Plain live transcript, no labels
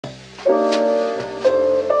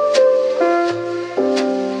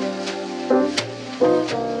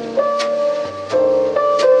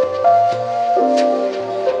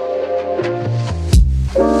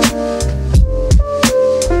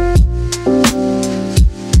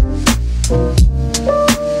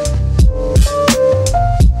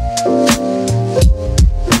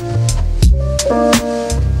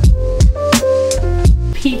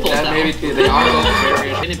They are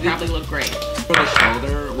very, and it probably look great. For the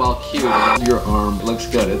shoulder, while cute, your arm looks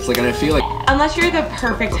good. It's like, and I feel like unless you're the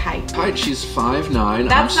perfect height. She's 5'9",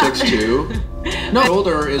 I'm 6'2". No,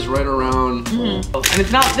 shoulder is right around. And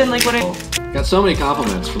it's not been like what I got so many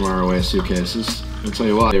compliments from our away suitcases. I'll tell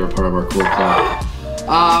you what, they were part of our cool club.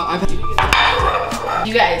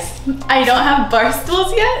 You guys, I don't have bar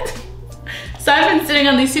stools yet. So I've been sitting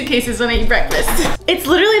on these suitcases when I eat breakfast. It's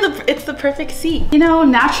literally it's the perfect seat. You know,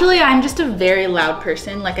 naturally I'm just a very loud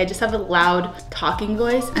person. Like I just have a loud talking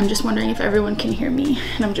voice. I'm just wondering if everyone can hear me.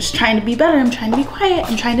 And I'm just trying to be better. I'm trying to be quiet.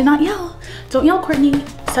 I'm trying to not yell. Don't yell, Courtney.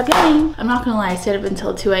 Stop yelling. I'm not gonna lie, I stayed up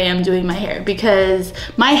until 2 a.m. doing my hair because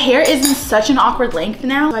my hair is in such an awkward length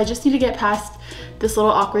now. So I just need to get past this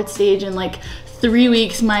little awkward stage and like 3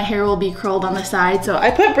 weeks my hair will be curled on the side. So I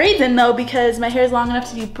put braids in though because my hair is long enough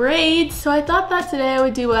to do braids. So I thought that today I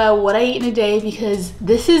would do a what I eat in a day because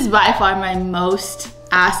this is by far my most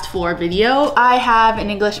asked for video. I have an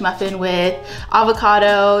English muffin with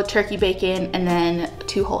avocado, turkey bacon, and then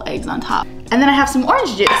 2 whole eggs on top. And then I have some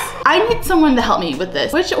orange juice. I need someone to help me with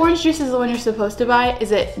this. Which orange juice is the one you're supposed to buy?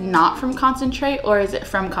 Is it not from concentrate or is it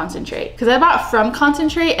from concentrate? Because I bought from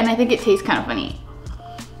concentrate and I think it tastes kind of funny.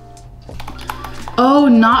 Oh,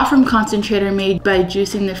 not from concentrator, made by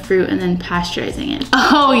juicing the fruit and then pasteurizing it.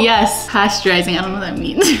 Oh yes, pasteurizing, I don't know what that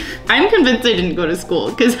means. I'm convinced I didn't go to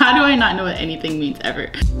school because how do I not know what anything means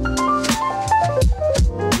ever?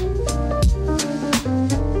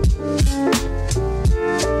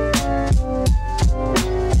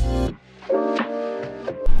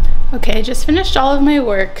 Okay, I just finished all of my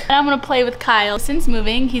work. And I'm gonna play with Kyle. Since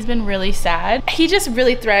moving, he's been really sad. He just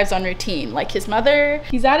really thrives on routine. Like his mother,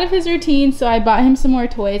 he's out of his routine, so I bought him some more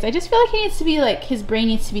toys. I just feel like he needs to be like, his brain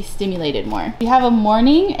needs to be stimulated more. We have a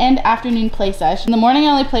morning and afternoon play session. In the morning,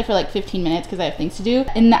 I only play for like 15 minutes because I have things to do.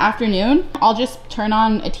 In the afternoon, I'll just turn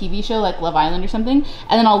on a TV show like Love Island or something,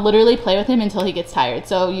 and then I'll literally play with him until he gets tired.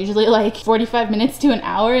 So usually like 45 minutes to an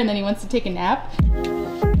hour, and then he wants to take a nap.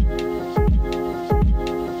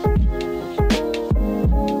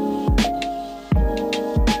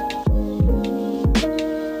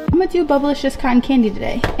 I'm gonna do Bubblicious cotton candy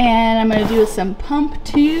today, and I'm gonna do some pump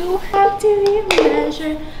too. How do you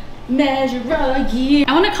measure a year?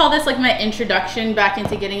 I want to call this like my introduction back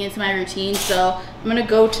into getting into my routine. So I'm gonna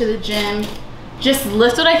go to the gym, just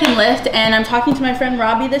lift what I can lift, and I'm talking to my friend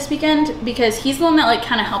Robbie this weekend because he's the one that like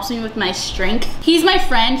kind of helps me with my strength. He's my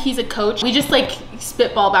friend, he's a coach. We just like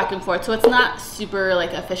spitball back and forth, so it's not super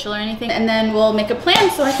like official or anything. And then we'll make a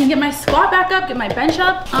plan so I can get my squat back up, get my bench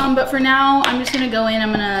up. But for now, I'm just gonna go in,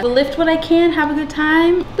 I'm gonna lift what I can, have a good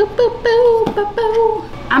time. Boop, boop, boop, boop, boop.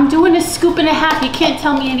 I'm doing a scoop and a half, you can't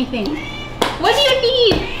tell me anything. What do you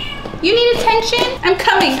need? You need attention? I'm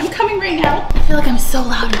coming right now. I feel like I'm so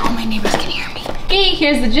loud and all my neighbors can hear me. Hey,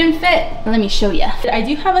 here's the gym fit. Let me show you. I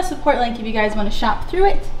do have a support link if you guys want to shop through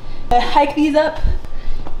it. I hike these up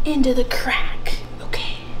into the crack.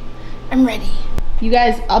 Okay, I'm ready. You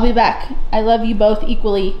guys, I'll be back. I love you both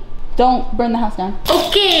equally. Don't burn the house down.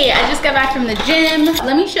 Okay, I just got back from the gym.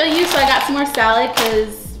 Let me show you. So I got some more salad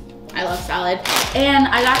because I love salad. And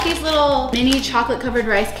I got these little mini chocolate covered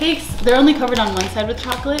rice cakes. They're only covered on one side with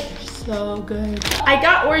chocolate. So good. I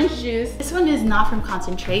got orange juice. This one is not from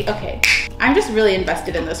concentrate. Okay, I'm just really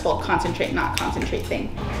invested in this whole concentrate, not concentrate thing.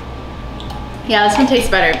 Yeah, this one tastes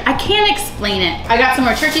better. I can't explain it. I got some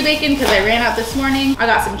more turkey bacon because I ran out this morning. I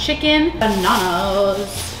got some chicken,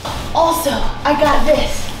 bananas. Also, I got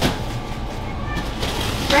this.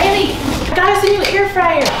 Riley, I got us a new air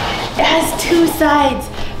fryer. It has 2 sides,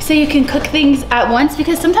 so you can cook things at once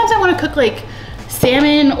because sometimes I want to cook like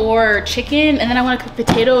salmon or chicken, and then I want to cook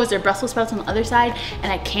potatoes or Brussels sprouts on the other side,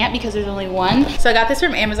 and I can't because there's only one. So I got this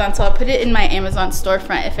from Amazon, so I'll put it in my Amazon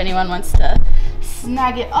storefront if anyone wants to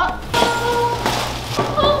snag it up.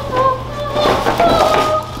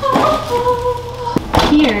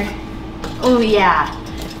 Here. Oh yeah.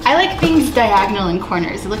 I like things diagonal in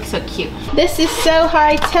corners. It looks so cute. This is so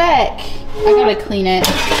high tech. I gotta clean it.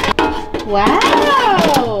 Wow.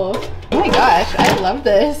 Oh my gosh, I love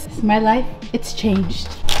this. It's my life. It's changed.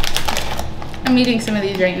 I'm eating some of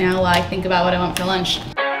these right now while I think about what I want for lunch.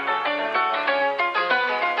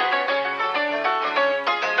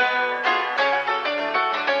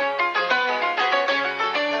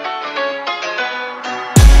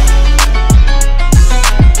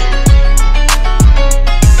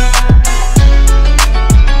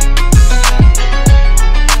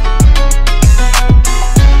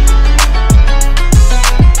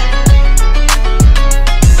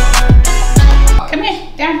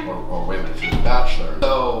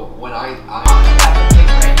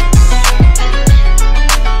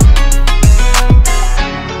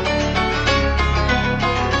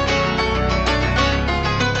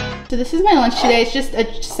 So this is my lunch today. It's just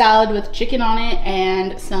a salad with chicken on it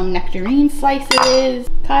and some nectarine slices.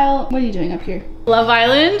 Kyle, what are you doing up here? Love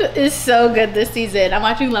Island is so good this season. I'm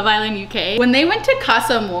watching Love Island UK. When they went to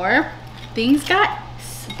Casa Amor, things got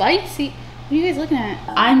spicy. What are you guys looking at?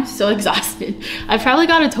 I'm so exhausted. I've probably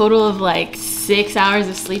got a total of like 6 hours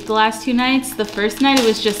of sleep the last 2 nights. The first night it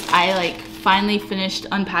was just, I like finally finished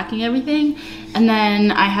unpacking everything. And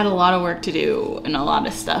then I had a lot of work to do and a lot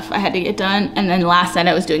of stuff I had to get done. And then last night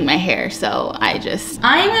I was doing my hair. So I'm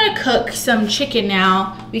gonna cook some chicken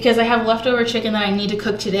now because I have leftover chicken that I need to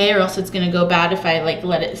cook today or else it's gonna go bad if I like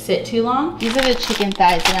let it sit too long. These are the chicken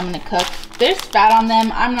thighs that I'm gonna cook. There's fat on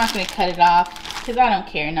them. I'm not gonna cut it off because I don't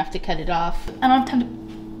care enough to cut it off. I don't have time to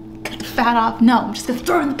cut the fat off. No, I'm just gonna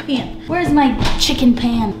throw it in the pan. Where's my chicken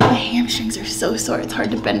pan? My hamstrings are so sore, it's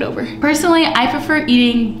hard to bend over. Personally, I prefer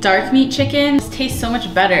eating dark meat chicken. It tastes so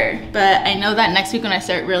much better, but I know that next week when I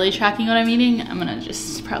start really tracking what I'm eating, I'm gonna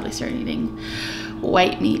just probably start eating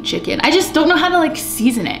white meat chicken. I just don't know how to like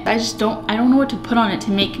season it. I don't know what to put on it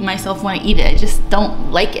to make myself want to eat it. I just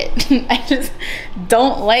don't like it. I just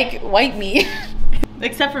don't like white meat.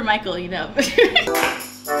 Except for Michael, you know.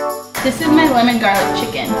 This is my lemon garlic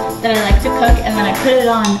chicken that I like to cook, and then I put it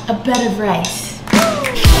on a bed of rice.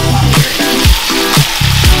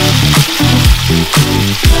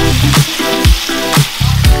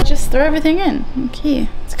 Just throw everything in. Okay,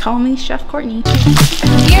 let's call me Chef Courtney.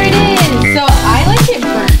 Here it is. So I like it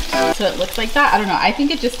burnt, so it looks like that. I don't know. I think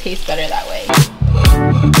it just tastes better that way.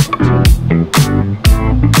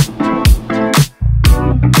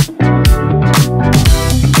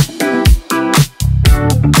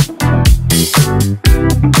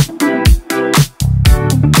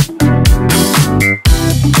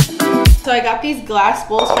 So I got these glass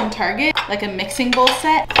bowls from Target, like a mixing bowl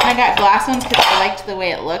set. And I got glass ones because I liked the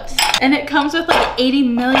way it looks. And it comes with like 80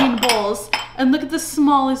 million bowls. And look at the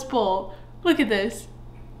smallest bowl. Look at this.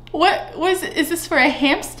 Is this for a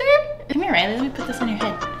hamster? Come here, Riley, let me put this on your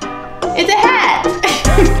head. It's a hat!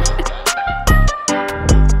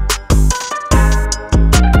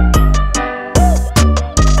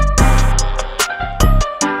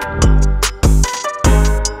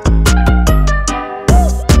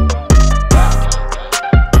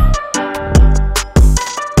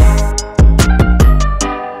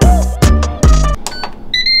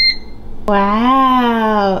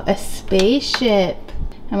 Wow, a spaceship.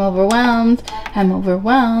 I'm overwhelmed. I'm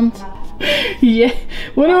overwhelmed. Yeah,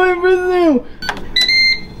 what do I do?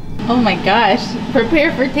 Oh my gosh,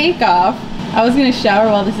 prepare for takeoff. I was gonna shower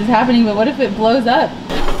while this is happening, but what if it blows up?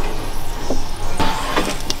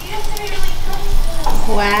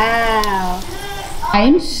 Wow. I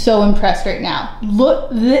am so impressed right now.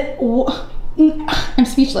 Look, I'm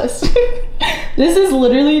speechless. This is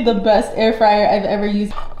literally the best air fryer I've ever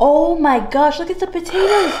used. Oh my gosh, look at the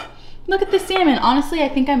potatoes. Look at the salmon. Honestly, I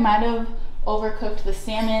think I might have overcooked the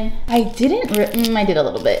salmon. I did a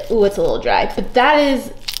little bit. Ooh, it's a little dry. But that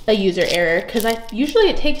is a user error because usually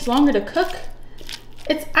it takes longer to cook.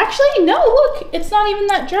 It's actually, no, look, it's not even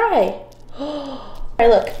that dry. All right,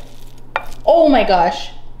 look. Oh my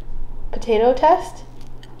gosh. Potato test.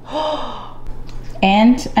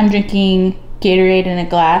 And I'm drinking Gatorade in a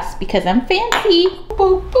glass because I'm fancy.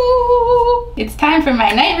 Boo boo. It's time for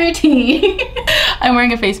my night routine. I'm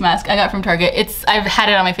wearing a face mask I got from Target. I've had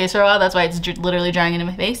it on my face for a while. That's why it's literally drying into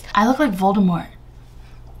my face. I look like Voldemort.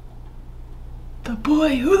 The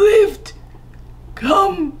boy who lived,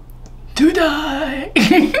 come to die.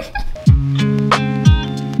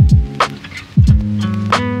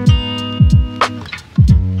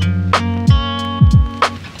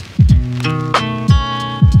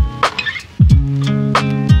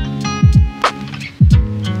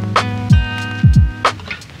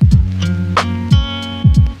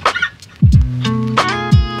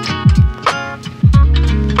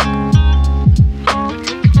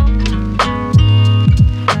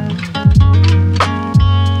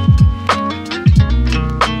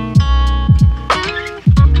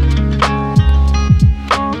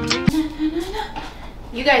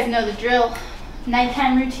 You guys know the drill.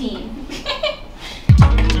 Nighttime routine.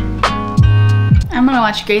 I'm gonna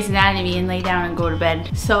watch Grey's Anatomy and lay down and go to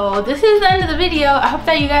bed. So this is the end of the video. I hope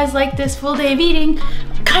that you guys like this full day of eating.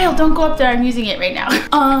 Kyle, don't go up there, I'm using it right now.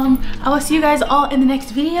 I will see you guys all in the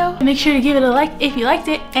next video. Make sure to give it a like if you liked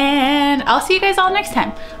it, and I'll see you guys all next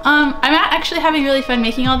time. I'm actually having really fun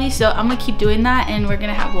making all these, so I'm gonna keep doing that, and we're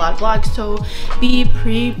gonna have a lot of vlogs, so be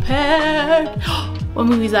prepared. What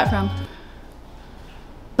movie is that from?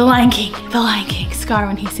 The Lion King, Scar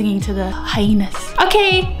when he's singing to the hyenas.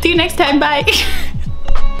 Okay, see you next time, bye.